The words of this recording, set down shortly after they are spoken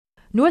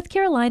North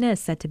Carolina is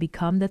set to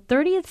become the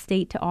 30th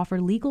state to offer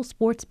legal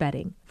sports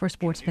betting. For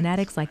sports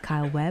fanatics like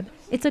Kyle Webb,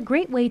 it's a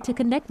great way to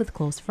connect with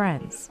close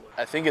friends.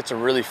 I think it's a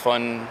really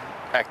fun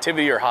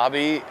activity or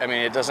hobby. I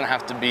mean, it doesn't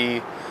have to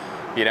be,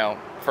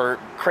 for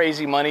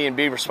crazy money, and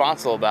be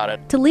responsible about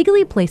it. To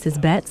legally place his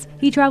bets,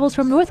 he travels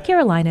from North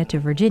Carolina to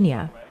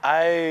Virginia.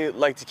 I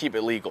like to keep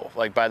it legal,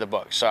 like by the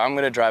book. So I'm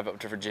going to drive up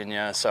to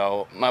Virginia.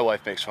 So my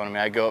wife makes fun of me.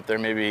 I go up there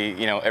maybe,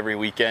 every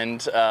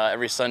weekend.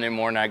 Every Sunday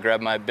morning, I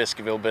grab my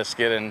Biscuitville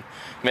biscuit and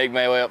make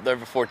my way up there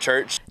before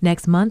church.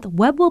 Next month,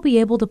 Webb will be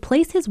able to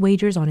place his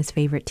wagers on his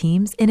favorite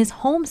teams in his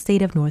home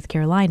state of North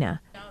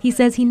Carolina. He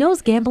says he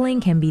knows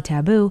gambling can be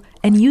taboo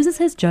and uses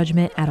his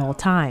judgment at all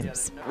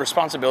times.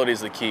 Responsibility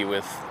is the key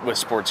with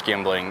sports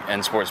gambling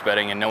and sports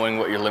betting, and knowing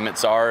what your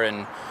limits are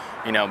and,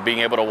 being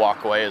able to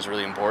walk away is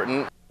really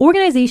important.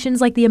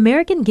 Organizations like the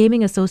American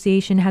Gaming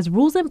Association has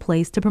rules in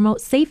place to promote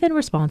safe and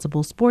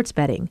responsible sports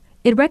betting.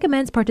 It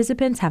recommends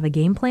participants have a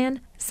game plan,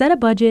 set a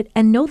budget,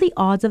 and know the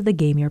odds of the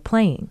game you're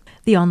playing.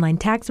 The online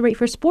tax rate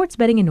for sports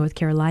betting in North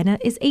Carolina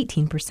is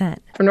 18%.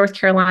 For North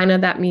Carolina,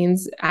 that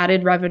means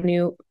added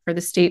revenue for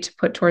the state to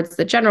put towards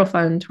the general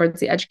fund, towards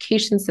the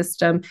education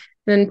system,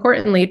 and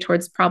importantly,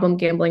 towards problem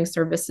gambling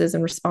services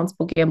and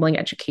responsible gambling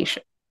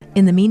education.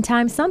 In the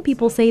meantime, some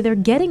people say they're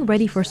getting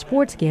ready for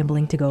sports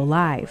gambling to go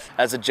live.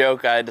 As a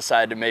joke, I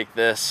decided to make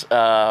this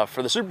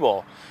for the Super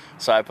Bowl.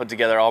 So I put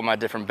together all my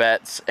different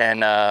bets and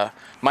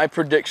my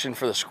prediction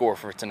for the score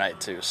for tonight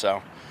too.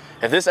 So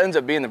if this ends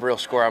up being the real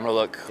score, I'm going to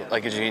look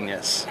like a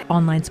genius.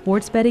 Online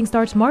sports betting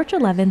starts March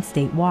 11th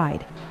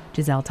statewide.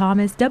 Giselle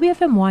Thomas,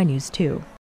 WFMY News 2.